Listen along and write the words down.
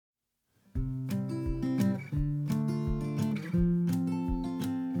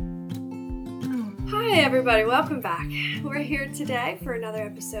everybody, welcome back. We're here today for another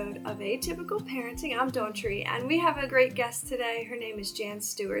episode of Atypical Parenting. I'm Dawn Tree, and we have a great guest today. Her name is Jan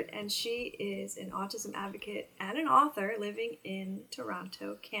Stewart, and she is an autism advocate and an author living in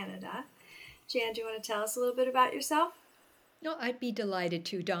Toronto, Canada. Jan, do you want to tell us a little bit about yourself? No, I'd be delighted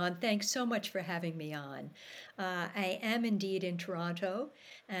to, Dawn. Thanks so much for having me on. I am indeed in Toronto,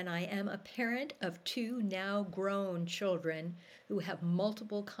 and I am a parent of two now grown children who have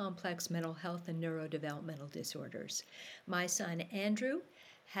multiple complex mental health and neurodevelopmental disorders. My son, Andrew,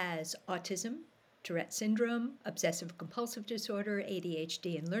 has autism, Tourette syndrome, obsessive compulsive disorder,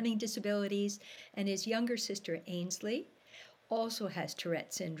 ADHD, and learning disabilities, and his younger sister, Ainsley, also has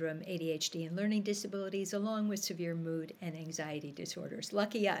Tourette syndrome, ADHD, and learning disabilities, along with severe mood and anxiety disorders.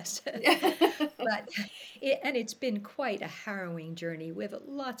 Lucky us. It's been quite a harrowing journey with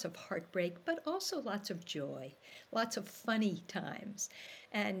lots of heartbreak, but also lots of joy, lots of funny times.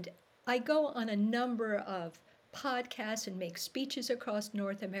 And I go on a number of podcasts and make speeches across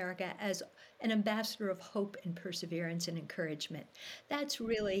North America as an ambassador of hope and perseverance and encouragement. That's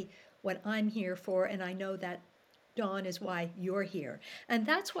really what I'm here for, and I know that Dawn is why you're here. And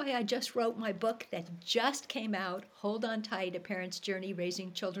that's why I just wrote my book that just came out, Hold On Tight, A Parent's Journey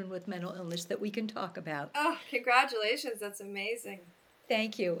Raising Children with Mental Illness, that we can talk about. Oh, congratulations. That's amazing.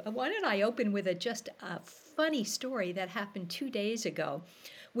 Thank you. Why don't I open with just a funny story that happened 2 days ago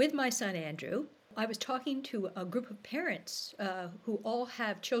with my son, Andrew. I was talking to a group of parents who all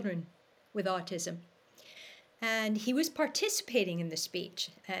have children with autism. And he was participating in the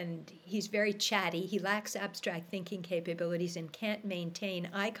speech, and he's very chatty. He lacks abstract thinking capabilities and can't maintain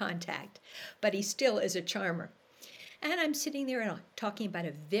eye contact, but he still is a charmer. And I'm sitting there and talking about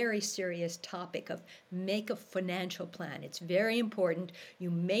a very serious topic of make a financial plan. It's very important. You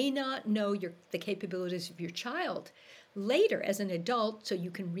may not know the capabilities of your child later as an adult, so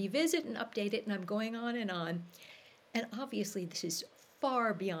you can revisit and update it, and I'm going on. And obviously this is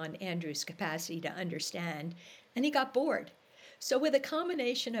far beyond Andrew's capacity to understand, and he got bored. So with a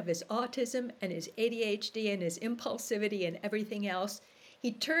combination of his autism and his ADHD and his impulsivity and everything else,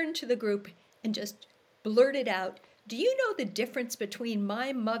 he turned to the group and just blurted out, "Do you know the difference between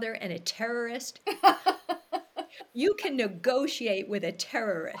my mother and a terrorist? You can negotiate with a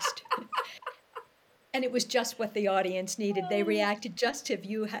terrorist." And it was just what the audience needed. They reacted just as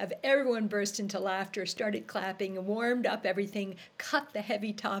you have. Everyone burst into laughter, started clapping, warmed up everything, cut the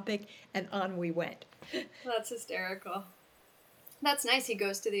heavy topic, and on we went. That's hysterical. That's nice. He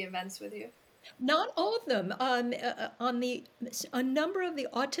goes to the events with you. Not all of them. A number of the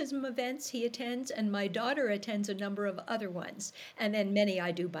autism events he attends, and my daughter attends a number of other ones, and then many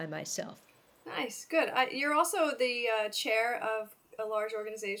I do by myself. Nice, good. You're also the chair of a large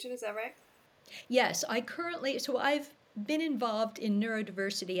organization, is that right? Yes, I've been involved in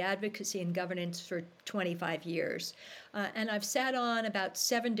neurodiversity advocacy and governance for 25 years. And I've sat on about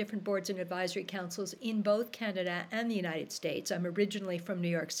 7 different boards and advisory councils in both Canada and the United States. I'm originally from New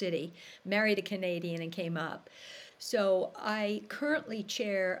York City, married a Canadian, and came up. So I currently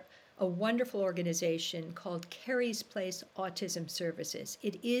chair a wonderful organization called Carrie's Place Autism Services.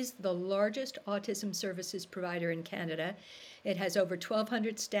 It is the largest autism services provider in Canada. It has over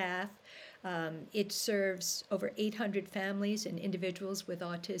 1,200 staff. It serves over 800 families and individuals with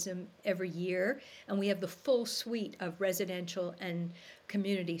autism every year, and we have the full suite of residential and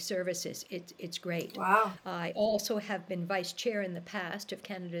community services. It's great. Wow. I also have been vice chair in the past of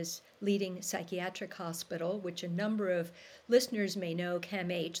Canada's leading psychiatric hospital, which a number of listeners may know,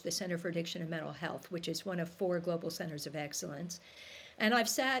 CAMH, the Centre for Addiction and Mental Health, which is one of 4 global centers of excellence. And I've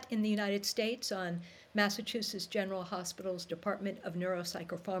sat in the United States on Massachusetts General Hospital's Department of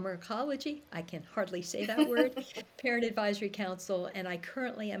Neuropsychopharmacology, I can hardly say that word, Parent Advisory Council, and I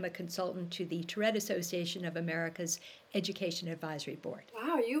currently am a consultant to the Tourette Association of America's Education Advisory Board.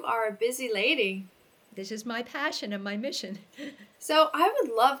 Wow, you are a busy lady. This is my passion and my mission. So I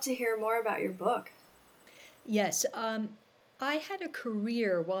would love to hear more about your book. Yes, I had a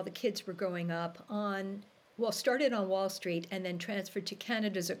career while the kids were growing up started on Wall Street and then transferred to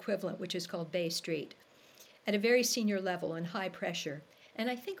Canada's equivalent, which is called Bay Street, at a very senior level and high pressure. And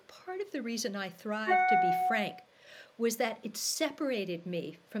I think part of the reason I thrived, to be frank, was that it separated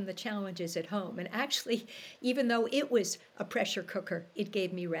me from the challenges at home. And actually, even though it was a pressure cooker, it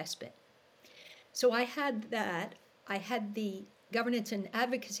gave me respite. So I had that. I had the governance and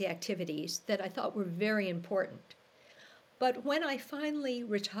advocacy activities that I thought were very important. But when I finally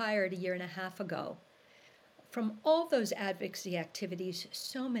retired a year and a half ago, from all those advocacy activities,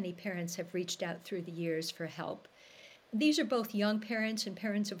 so many parents have reached out through the years for help. These are both young parents and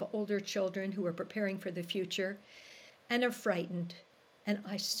parents of older children who are preparing for the future and are frightened And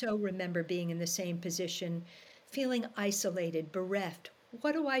I so remember being in the same position, feeling isolated, bereft.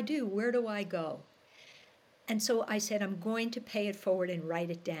 What do I do? Where do I go? And so I said, I'm going to pay it forward and write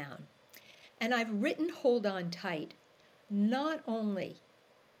it down. And I've written Hold On Tight, not only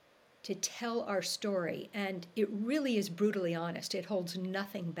to tell our story, and it really is brutally honest, it holds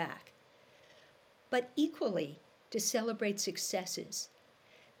nothing back, but equally to celebrate successes.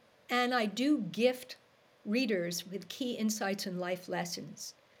 And I do gift readers with key insights and life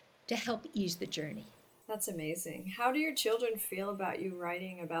lessons to help ease the journey. That's amazing. How do your children feel about you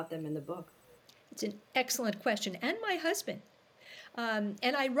writing about them in the book? It's an excellent question. And my husband. And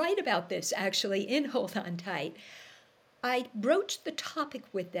I write about this actually in Hold On Tight. I broached the topic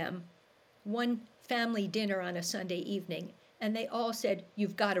with them one family dinner on a Sunday evening, and they all said,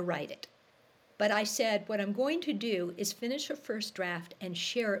 "You've got to write it." But I said, what I'm going to do is finish a first draft and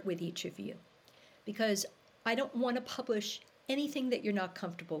share it with each of you, because I don't want to publish anything that you're not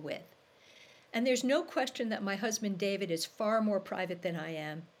comfortable with. And there's no question that my husband David is far more private than I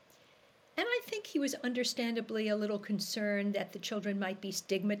am. And I think he was understandably a little concerned that the children might be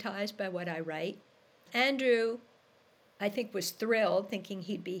stigmatized by what I write. Andrew, I think, was thrilled, thinking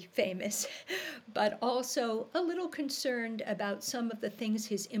he'd be famous, but also a little concerned about some of the things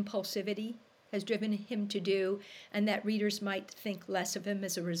his impulsivity has driven him to do, and that readers might think less of him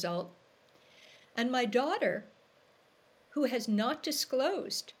as a result. And my daughter, who has not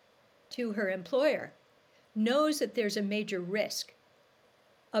disclosed to her employer, knows that there's a major risk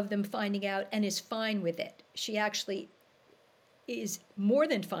of them finding out and is fine with it. She actually is more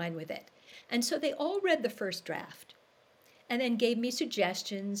than fine with it. And so they all read the first draft and then gave me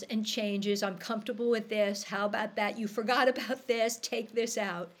suggestions and changes. I'm comfortable with this. How about that? You forgot about this. Take this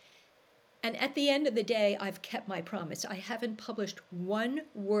out. And at the end of the day, I've kept my promise. I haven't published one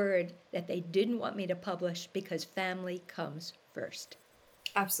word that they didn't want me to publish, because family comes first.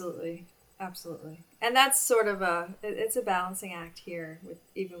 Absolutely. Absolutely. And that's sort of it's a balancing act here,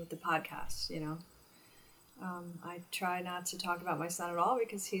 even with the podcast, you know. I try not to talk about my son at all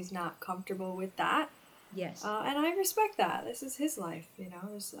because he's not comfortable with that. Yes. And I respect that. This is his life, you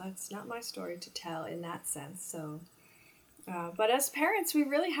know. It's not my story to tell in that sense. So, but as parents, we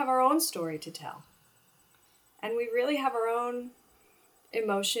really have our own story to tell. And we really have our own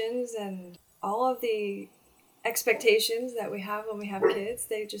emotions and all of the expectations that we have when we have kids.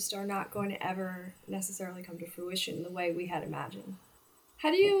 They just are not going to ever necessarily come to fruition the way we had imagined. How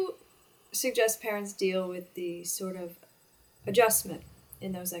do you suggest parents deal with the sort of adjustment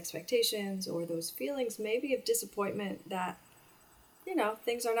in those expectations, or those feelings maybe of disappointment that, you know,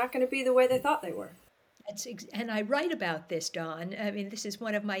 things are not going to be the way they thought they were? And I write about this, Dawn. I mean, this is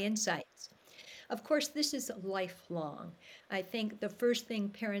one of my insights. Of course, this is lifelong. I think the first thing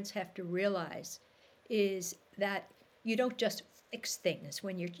parents have to realize is that you don't just fix things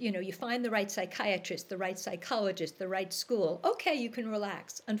when you find the right psychiatrist, the right psychologist, the right school. Okay, you can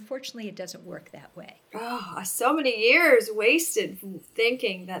relax. Unfortunately, it doesn't work that way. Oh, so many years wasted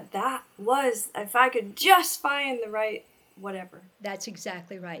thinking that was, if I could just find the right whatever. That's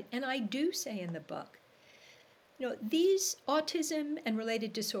exactly right. And I do say in the book, these autism and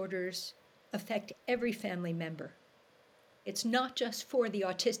related disorders affect every family member. It's not just for the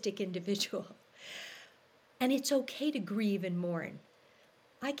autistic individual. And it's okay to grieve and mourn.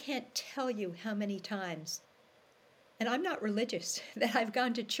 I can't tell you how many times, and I'm not religious, that I've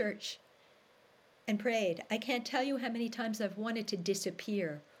gone to church and prayed. I can't tell you how many times I've wanted to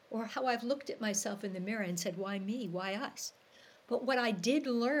disappear, or how I've looked at myself in the mirror and said, why me? Why us? But what I did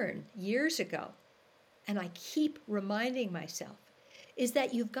learn years ago, and I keep reminding myself, is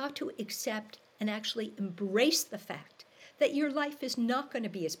that you've got to accept and actually embrace the fact that your life is not going to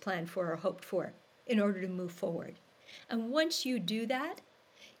be as planned for or hoped for in order to move forward. And once you do that,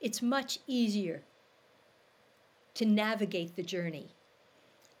 it's much easier to navigate the journey.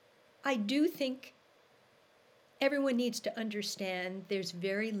 I do think everyone needs to understand there's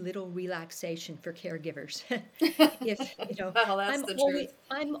very little relaxation for caregivers. Well, that's the truth.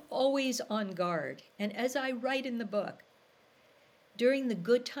 I'm always on guard. And as I write in the book, during the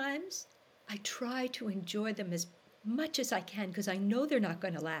good times, I try to enjoy them as much as I can, because I know they're not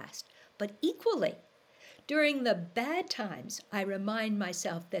going to last. But equally, during the bad times, I remind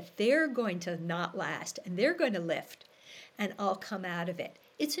myself that they're going to not last, and they're going to lift, and I'll come out of it.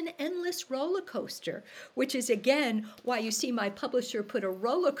 It's an endless roller coaster, which is, again, why you see my publisher put a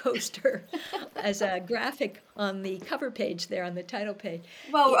roller coaster as a graphic on the cover page there, on the title page.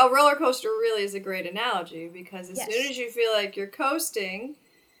 Well, a roller coaster really is a great analogy, because as Yes. soon as you feel like you're coasting,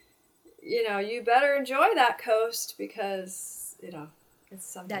 you better enjoy that coast, because, it's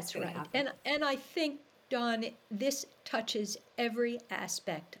something that's That's going to right. happen. And I think Dawn, this touches every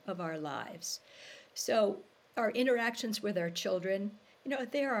aspect of our lives. So, our interactions with our children,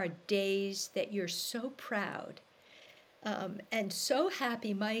 there are days that you're so proud and so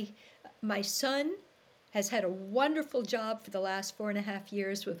happy. My son has had a wonderful job for the last 4.5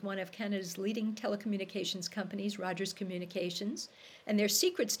 years with one of Canada's leading telecommunications companies, Rogers Communications. And there's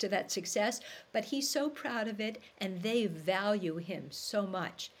secrets to that success, but he's so proud of it, and they value him so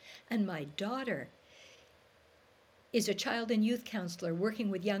much. And my daughter is a child and youth counselor working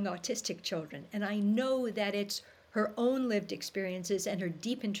with young autistic children, and I know that it's her own lived experiences and her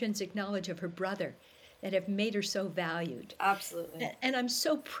deep intrinsic knowledge of her brother that have made her so valued. Absolutely. And I'm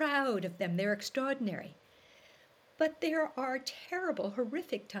so proud of them. They're extraordinary. But there are terrible,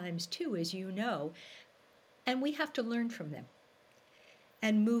 horrific times too, as you know, and we have to learn from them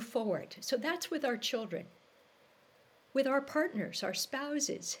and move forward. So that's with our children. With our partners, our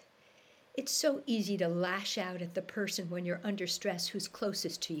spouses, it's so easy to lash out at the person when you're under stress who's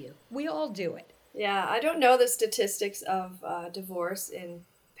closest to you. We all do it. Yeah, I don't know the statistics of divorce in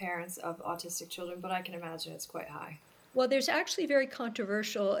parents of autistic children, but I can imagine it's quite high. Well, there's actually very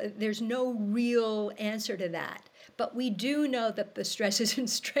controversial, there's no real answer to that. But we do know that the stresses and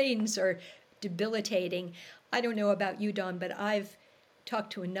strains are debilitating. I don't know about you, Dawn, but I've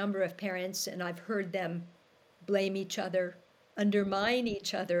talked to a number of parents and I've heard them blame each other, undermine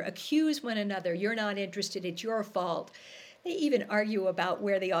each other, accuse one another. You're not interested, it's your fault. They even argue about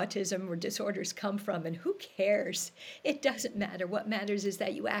where the autism or disorders come from, and who cares? It doesn't matter. What matters is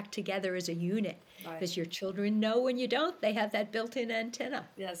that you act together as a unit. Right. Because your children know when you don't, they have that built-in antenna.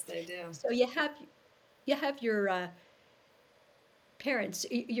 Yes, they do. So you have your parents,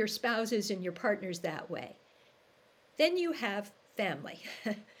 your spouses and your partners that way. Then you have family.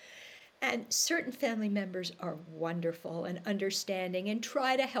 And certain family members are wonderful and understanding and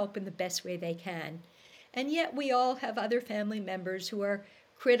try to help in the best way they can. And yet we all have other family members who are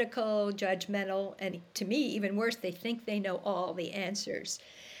critical, judgmental, and to me, even worse, they think they know all the answers.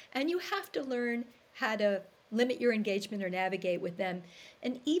 And you have to learn how to limit your engagement or navigate with them.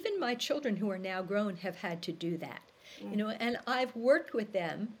 And even my children who are now grown have had to do that. And I've worked with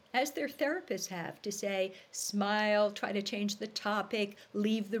them, as their therapists have, to say, smile, try to change the topic,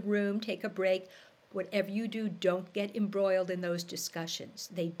 leave the room, take a break. Whatever you do, don't get embroiled in those discussions.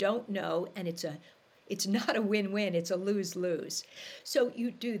 They don't know, and it's not a win-win, it's a lose-lose. So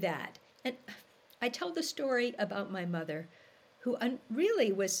you do that. And I tell the story about my mother, who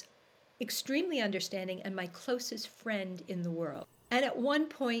really was extremely understanding and my closest friend in the world. And at one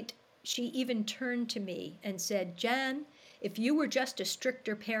point, she even turned to me and said, Jan, if you were just a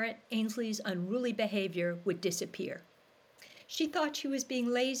stricter parent, Ainsley's unruly behavior would disappear. She thought she was being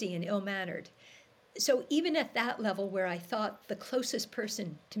lazy and ill-mannered. So even at that level where I thought the closest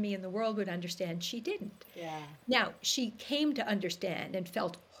person to me in the world would understand, she didn't. Yeah. Now, she came to understand and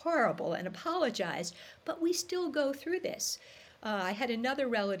felt horrible and apologized, but we still go through this. I had another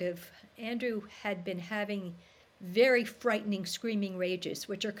relative, Andrew, had been having very frightening screaming rages,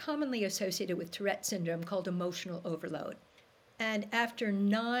 which are commonly associated with Tourette syndrome, called emotional overload. And after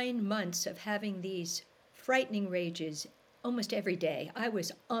 9 months of having these frightening rages almost every day, I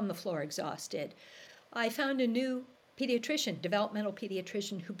was on the floor exhausted. I found a new pediatrician, developmental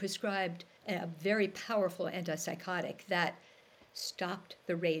pediatrician, who prescribed a very powerful antipsychotic that stopped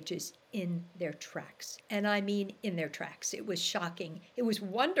the rages in their tracks. And I mean in their tracks. It was shocking. It was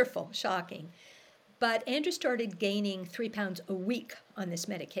wonderful, shocking. But Andrew started gaining 3 pounds a week on this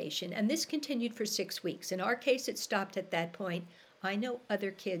medication, and this continued for 6 weeks. In our case, it stopped at that point. I know other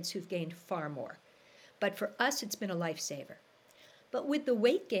kids who've gained far more. But for us, it's been a lifesaver. But with the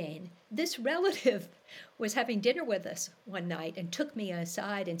weight gain, this relative was having dinner with us one night and took me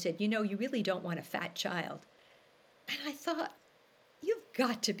aside and said, you really don't want a fat child. And I thought, you've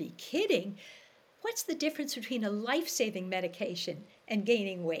got to be kidding. What's the difference between a life-saving medication and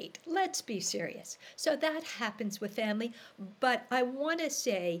gaining weight? Let's be serious. So that happens with family, but I want to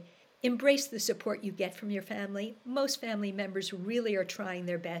say, embrace the support you get from your family. Most family members really are trying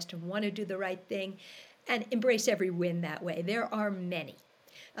their best and want to do the right thing, and embrace every win that way. There are many.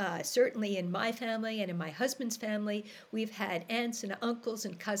 Certainly in my family and in my husband's family, we've had aunts and uncles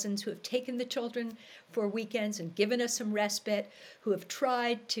and cousins who have taken the children for weekends and given us some respite, who have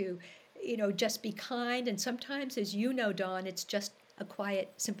tried to just be kind. And sometimes, as you know, Dawn, it's just a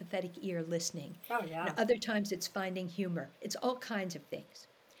quiet, sympathetic ear listening. Oh, yeah. And other times it's finding humor. It's all kinds of things.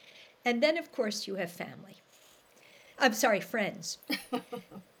 And then, of course, you have family. I'm sorry, friends.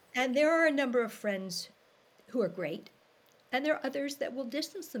 And there are a number of friends who are great, And there are others that will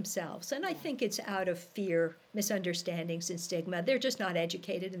distance themselves. And I think it's out of fear, misunderstandings, and stigma. They're just not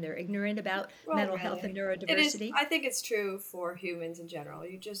educated and they're ignorant about Well, mental health and really. It is, neurodiversity. I think it's true for humans in general.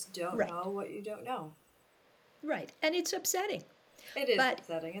 You just don't Right, know what you don't know. right. And it's upsetting. It is But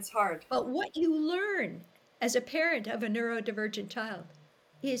upsetting. It's hard. But what you learn as a parent of a neurodivergent child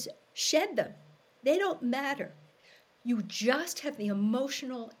is shed them. They don't matter. You just have the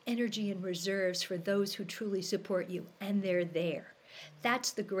emotional energy and reserves for those who truly support you, and they're there.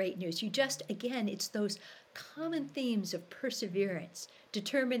 That's the great news. You just, again, it's those common themes of perseverance,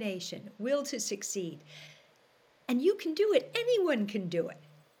 determination, will to succeed. And you can do it. Anyone can do it.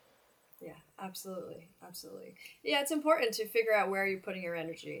 Yeah, absolutely. Absolutely. Yeah, it's important to figure out where you're putting your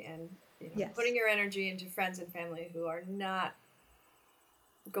energy and, Yes. putting your energy into friends and family who are not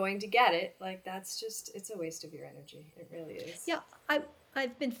going to get it. Like, that's just, it's a waste of your energy. It really is. Yeah,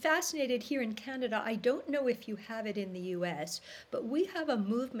 I've been fascinated here in Canada. I don't know if you have it in the US, but we have a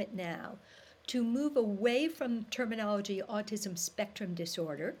movement now to move away from terminology autism spectrum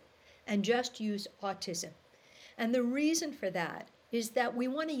disorder and just use autism. And the reason for that is that we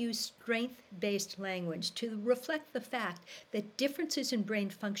want to use strength-based language to reflect the fact that differences in brain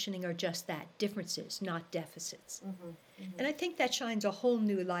functioning are just that, differences, not deficits. And I think that shines a whole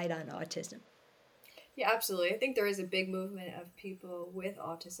new light on autism. Yeah, absolutely. I think there is a big movement of people with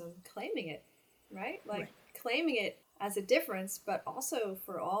autism claiming it, right? Like claiming it as a difference, but also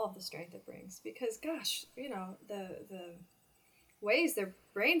for all of the strength it brings. Because, gosh, the ways their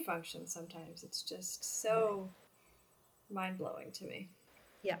brain functions sometimes, it's just so mind blowing to me.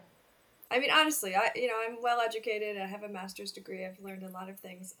 Yeah. I mean, honestly, I'm well educated. I have a master's degree. I've learned a lot of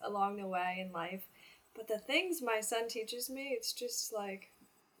things along the way in life, but the things my son teaches me, it's just like,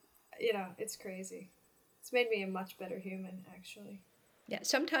 it's crazy. It's made me a much better human, actually. Yeah,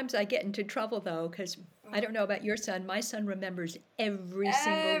 sometimes I get into trouble though, because I don't know about your son. My son remembers every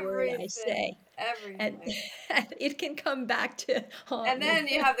single word I say, and, Everything. and it can come back to haunt And me. then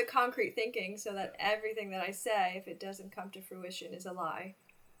you have the concrete thinking, so that everything that I say, if it doesn't come to fruition, is a lie.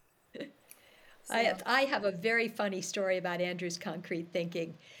 So, I have a very funny story about Andrew's concrete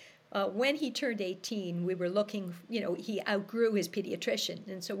thinking. When he turned 18, we were looking, he outgrew his pediatrician.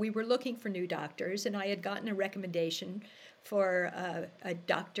 And so we were looking for new doctors, and I had gotten a recommendation for a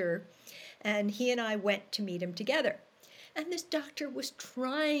doctor, and he and I went to meet him together. And this doctor was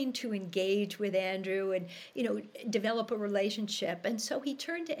trying to engage with Andrew and, develop a relationship. And so he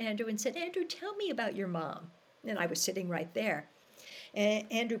turned to Andrew and said, Andrew, tell me about your mom. And I was sitting right there. And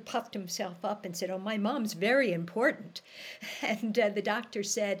Andrew puffed himself up and said, oh, my mom's very important. And the doctor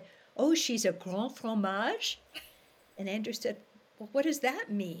said, oh, she's a grand fromage? And Andrew said, well, what does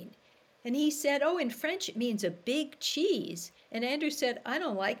that mean? And he said, oh, in French it means a big cheese. And Andrew said, I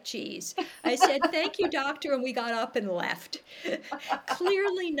don't like cheese. I said, thank you, doctor, and we got up and left.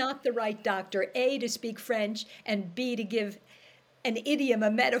 Clearly not the right doctor, A, to speak French, and B, to give an idiom, a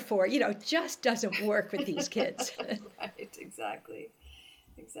metaphor. Just doesn't work with these kids. Right, exactly.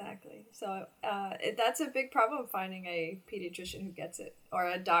 So that's a big problem, finding a pediatrician who gets it, or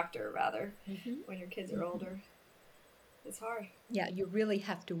a doctor, rather, when your kids are older. It's hard. Yeah, you really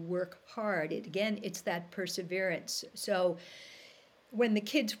have to work hard. It's that perseverance. So when the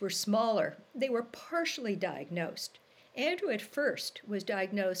kids were smaller, they were partially diagnosed. Andrew at first was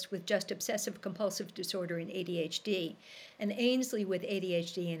diagnosed with just obsessive compulsive disorder and ADHD, and Ainsley with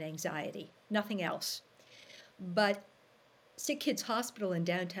ADHD and anxiety, nothing else. But Sick Kids Hospital in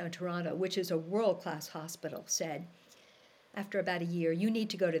downtown Toronto, which is a world-class hospital, said, after about a year, you need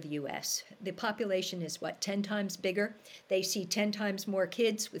to go to the US. The population is, 10 times bigger? They see 10 times more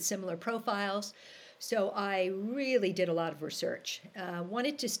kids with similar profiles. So I really did a lot of research.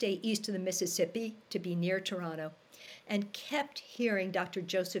 Wanted to stay east of the Mississippi to be near Toronto, and kept hearing Dr.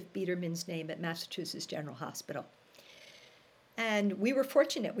 Joseph Biederman's name at Massachusetts General Hospital. And we were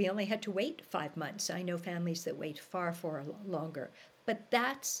fortunate. We only had to wait 5 months. I know families that wait far, far longer. But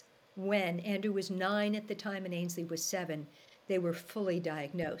that's when Andrew was 9 at the time and Ainsley was 7. They were fully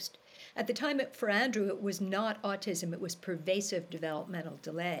diagnosed. At the time, for Andrew, it was not autism. It was pervasive developmental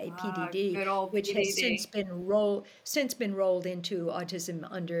delay, PDD, good old which has PDD. since been rolled into autism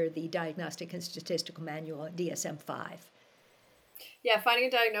under the Diagnostic and Statistical Manual, DSM-5. Yeah, finding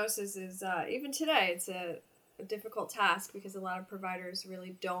a diagnosis is, even today, it's a difficult task, because a lot of providers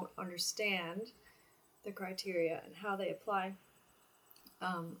really don't understand the criteria and how they apply.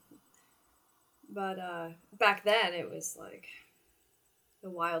 But back then it was like the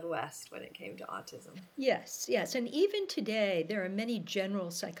Wild West when it came to autism. Yes. And even today, there are many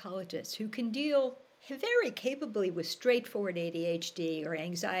general psychologists who can deal very capably with straightforward ADHD or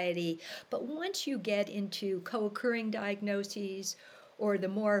anxiety, but once you get into co-occurring diagnoses or the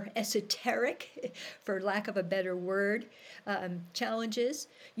more esoteric, for lack of a better word, challenges,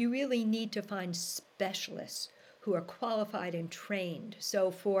 you really need to find specialists who are qualified and trained.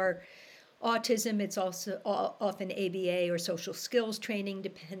 So for autism, it's also often ABA or social skills training,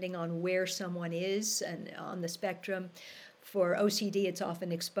 depending on where someone is and on the spectrum. For OCD, it's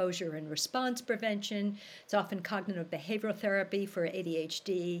often exposure and response prevention. It's often cognitive behavioral therapy for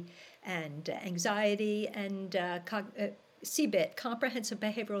ADHD and anxiety, and CBIT, comprehensive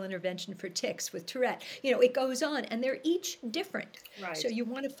behavioral intervention for tics with Tourette. It goes on, and they're each different. Right. So you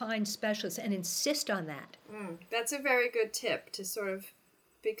want to find specialists and insist on that. That's a very good tip to sort of,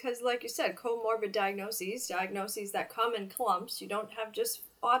 because like you said, comorbid diagnoses that come in clumps. You don't have just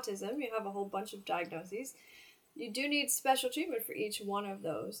autism, you have a whole bunch of diagnoses. You do need special treatment for each one of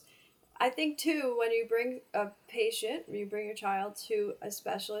those. I think too, when you bring a patient, you bring your child to a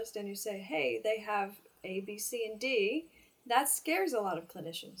specialist and you say, hey, they have A, B, C, and D, that scares a lot of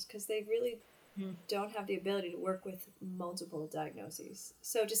clinicians because they really don't have the ability to work with multiple diagnoses.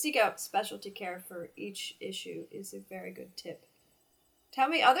 So to seek out specialty care for each issue is a very good tip. Tell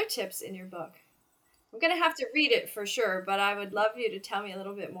me other tips in your book. I'm going to have to read it for sure, but I would love you to tell me a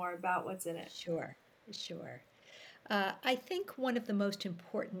little bit more about what's in it. Sure. I think one of the most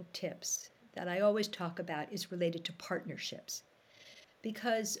important tips that I always talk about is related to partnerships,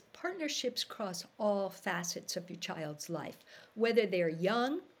 because partnerships cross all facets of your child's life, whether they're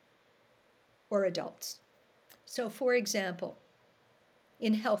young or adults. So, for example,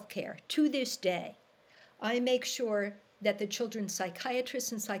 in healthcare, to this day, I make sure that the children's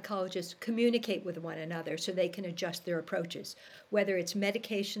psychiatrists and psychologists communicate with one another so they can adjust their approaches, whether it's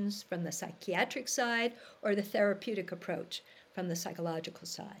medications from the psychiatric side or the therapeutic approach from the psychological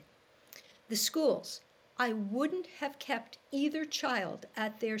side. The schools, I wouldn't have kept either child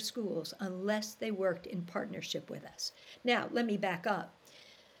at their schools unless they worked in partnership with us. Now, let me back up.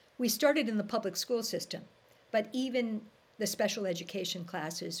 We started in the public school system, but even the special education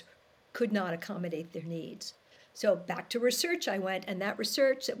classes could not accommodate their needs. So back to research I went, and that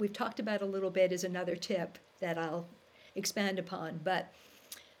research that we've talked about a little bit is another tip that I'll expand upon. But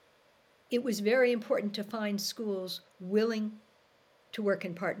it was very important to find schools willing to work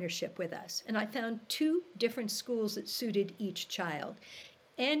in partnership with us. And I found 2 different schools that suited each child.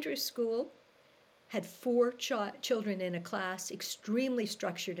 Andrew's school had 4 children in a class, extremely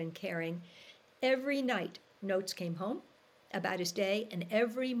structured and caring. Every night, notes came home about his day, and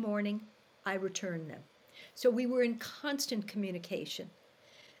every morning I returned them. So we were in constant communication,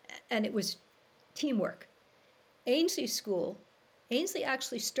 and it was teamwork. Ainsley's school, Ainsley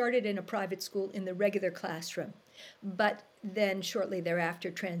actually started in a private school in the regular classroom, but then shortly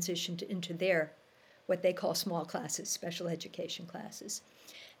thereafter transitioned into their, what they call small classes, special education classes.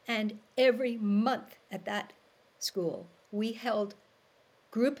 And every month at that school, we held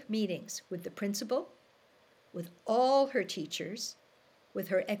group meetings with the principal, with all her teachers, with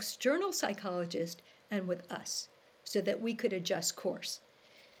her external psychologist, and with us, so that we could adjust course.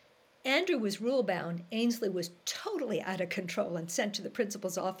 Andrew was rule-bound. Ainsley was totally out of control and sent to the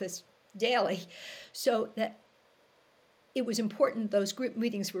principal's office daily, so that it was important. Those group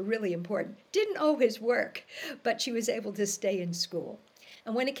meetings were really important. Didn't always work, but she was able to stay in school.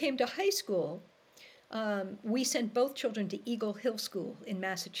 And when it came to high school, we sent both children to Eagle Hill School in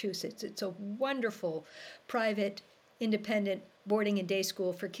Massachusetts. It's a wonderful, private, independent boarding and day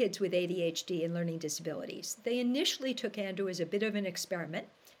school for kids with ADHD and learning disabilities. They initially took Andrew as a bit of an experiment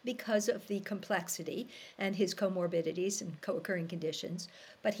because of the complexity and his comorbidities and co-occurring conditions,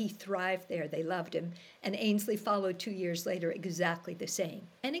 but he thrived there. They loved him. And Ainsley followed 2 years later exactly the same.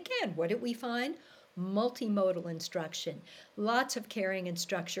 And again, what did we find? Multimodal instruction, lots of caring and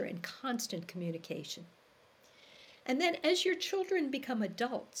structure, and constant communication. And then as your children become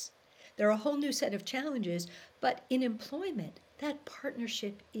adults, there are a whole new set of challenges, but in employment, that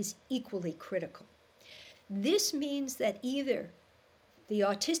partnership is equally critical. This means that either the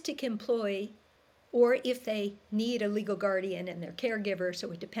autistic employee, or if they need a legal guardian and their caregiver,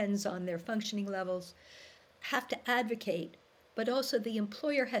 so it depends on their functioning levels, have to advocate, but also the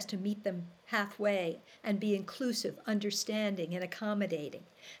employer has to meet them halfway and be inclusive, understanding, and accommodating.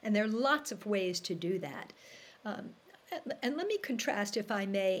 And there are lots of ways to do that. And let me contrast, if I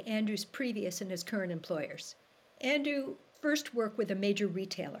may, Andrew's previous and his current employers. Andrew first worked with a major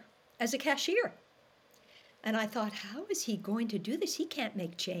retailer as a cashier. And I thought, how is he going to do this? He can't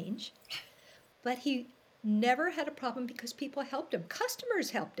make change. But he never had a problem because people helped him.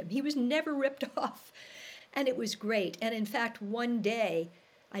 Customers helped him. He was never ripped off. And it was great. And in fact, one day,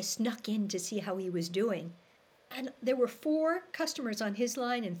 I snuck in to see how he was doing. And there were 4 customers on his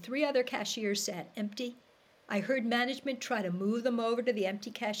line and 3 other cashiers sat empty. I heard management try to move them over to the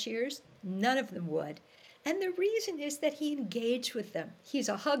empty cashiers. None of them would. And the reason is that he engaged with them. He's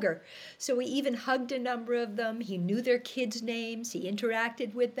a hugger. So he even hugged a number of them. He knew their kids' names. He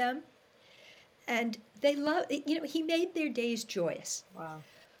interacted with them. And they loved, he made their days joyous. Wow.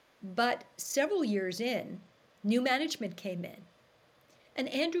 But several years in, new management came in. And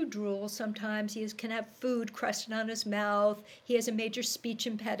Andrew drools sometimes. He can have food crusted on his mouth. He has a major speech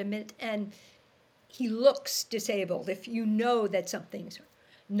impediment, and he looks disabled if you know that something's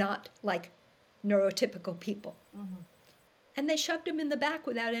not like neurotypical people. Mm-hmm. And they shoved him in the back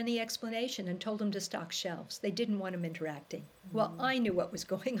without any explanation and told him to stock shelves. They didn't want him interacting. Mm-hmm. Well, I knew what was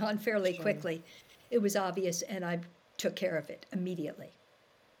going on fairly quickly. It was obvious, and I took care of it immediately.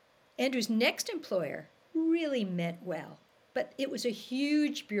 Andrew's next employer really meant well, but it was a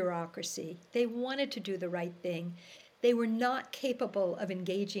huge bureaucracy. They wanted to do the right thing. They were not capable of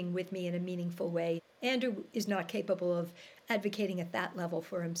engaging with me in a meaningful way. Andrew is not capable of advocating at that level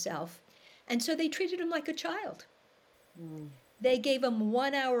for himself. And so they treated him like a child. Mm. They gave him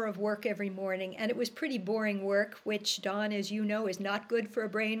 1 hour of work every morning, and it was pretty boring work, which, Dawn, as you know, is not good for a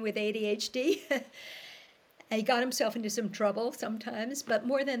brain with ADHD. He got himself into some trouble sometimes, but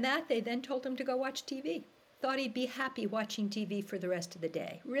more than that, they then told him to go watch TV. Thought he'd be happy watching TV for the rest of the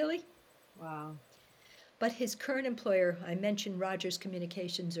day. Really? Wow. But his current employer, I mentioned Rogers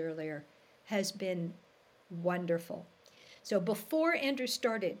Communications earlier, has been wonderful. So before Andrew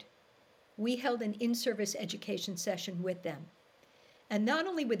started, we held an in-service education session with them. And not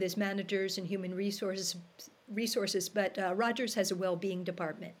only with his managers and human resources, but Rogers has a well-being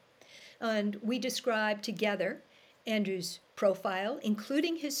department. And we described together Andrew's profile,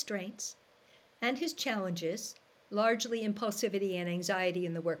 including his strengths and his challenges, largely impulsivity and anxiety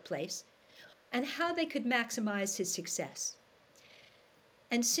in the workplace, and how they could maximize his success.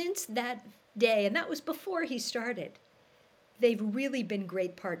 And since that day, and that was before he started, they've really been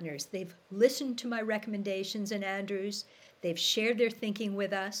great partners. They've listened to my recommendations and Andrew's. They've shared their thinking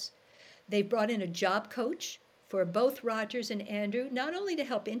with us. They've brought in a job coach for both Rogers and Andrew, not only to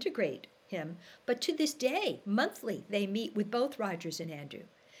help integrate him, but to this day, monthly, they meet with both Rogers and Andrew.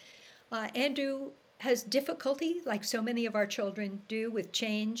 Andrew has difficulty, like so many of our children do, with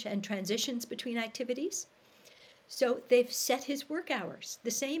change and transitions between activities. So they've set his work hours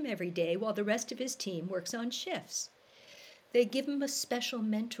the same every day while the rest of his team works on shifts. They give him a special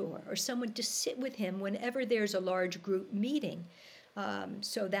mentor or someone to sit with him whenever there's a large group meeting,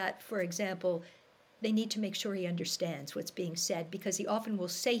 so that, for example, they need to make sure he understands what's being said, because he often will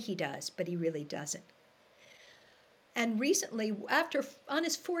say he does, but he really doesn't. And recently, on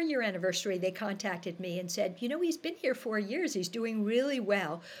his 4-year anniversary, they contacted me and said, he's been here 4 years. He's doing really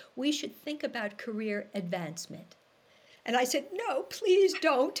well. We should think about career advancement. And I said, no, please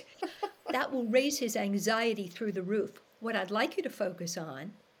don't. That will raise his anxiety through the roof. What I'd like you to focus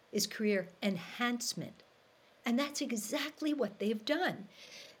on is career enhancement. And that's exactly what they've done.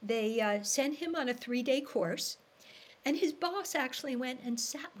 They sent him on a 3-day course, and his boss actually went and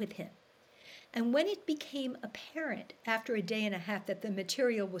sat with him. And when it became apparent after a day and a half that the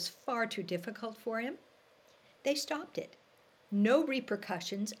material was far too difficult for him, they stopped it. No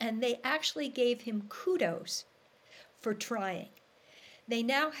repercussions, and they actually gave him kudos for trying. They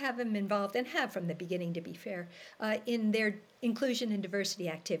now have him involved, and have from the beginning, to be fair, in their inclusion and diversity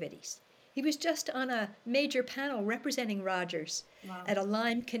activities. He was just on a major panel representing Rogers at a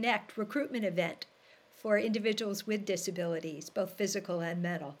Lyme Connect recruitment event for individuals with disabilities, both physical and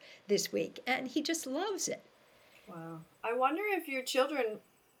mental, this week. And he just loves it. Wow. I wonder if your children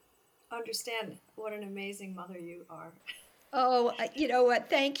understand what an amazing mother you are. Oh, you know what?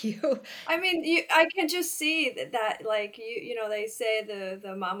 Thank you. I mean, I can just see that like, they say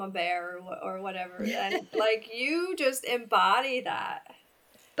the mama bear or whatever, and like you just embody that.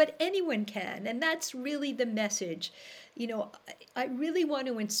 But anyone can, and that's really the message. I really want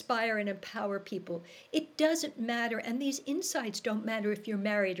to inspire and empower people. It doesn't matter, and these insights don't matter if you're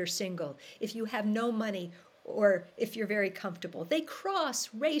married or single, if you have no money, or if you're very comfortable. They cross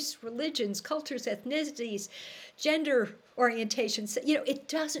race, religions, cultures, ethnicities, gender orientations. It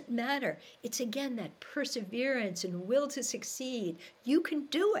doesn't matter. It's, again, that perseverance and will to succeed. You can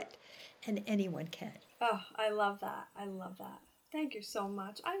do it, and anyone can. Oh, I love that. I love that. Thank you so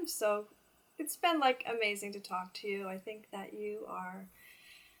much. It's been like amazing to talk to you. I think that you are,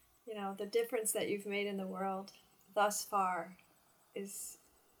 the difference that you've made in the world thus far is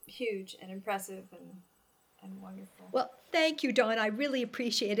huge and impressive, and and wonderful. Well, thank you, Dawn. I really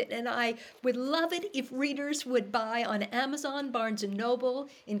appreciate it. And I would love it if readers would buy on Amazon, Barnes & Noble,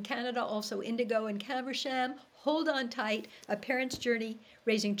 in Canada, also Indigo and Caversham. Hold on tight, A Parent's Journey,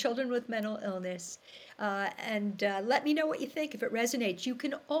 Raising Children with Mental Illness. And let me know what you think if it resonates. You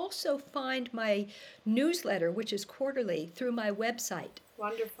can also find my newsletter, which is quarterly, through my website.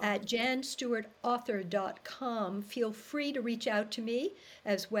 Wonderful. At janstewartauthor.com. Feel free to reach out to me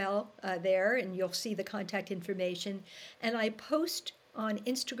as well there, and you'll see the contact information. And I post on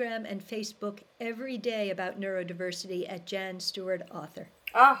Instagram and Facebook every day about neurodiversity at Jan Stewart Author.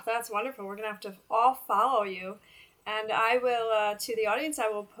 Oh, that's wonderful. We're going to have to all follow you. And I will, to the audience, I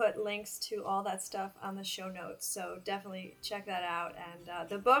will put links to all that stuff on the show notes. So definitely check that out. And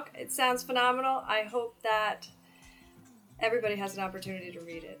the book, it sounds phenomenal. I hope that everybody has an opportunity to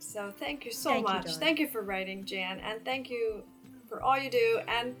read it. So thank you so much. Thank you for writing, Jan. And thank you for all you do.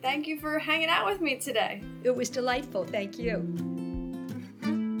 And thank you for hanging out with me today. It was delightful. Thank you.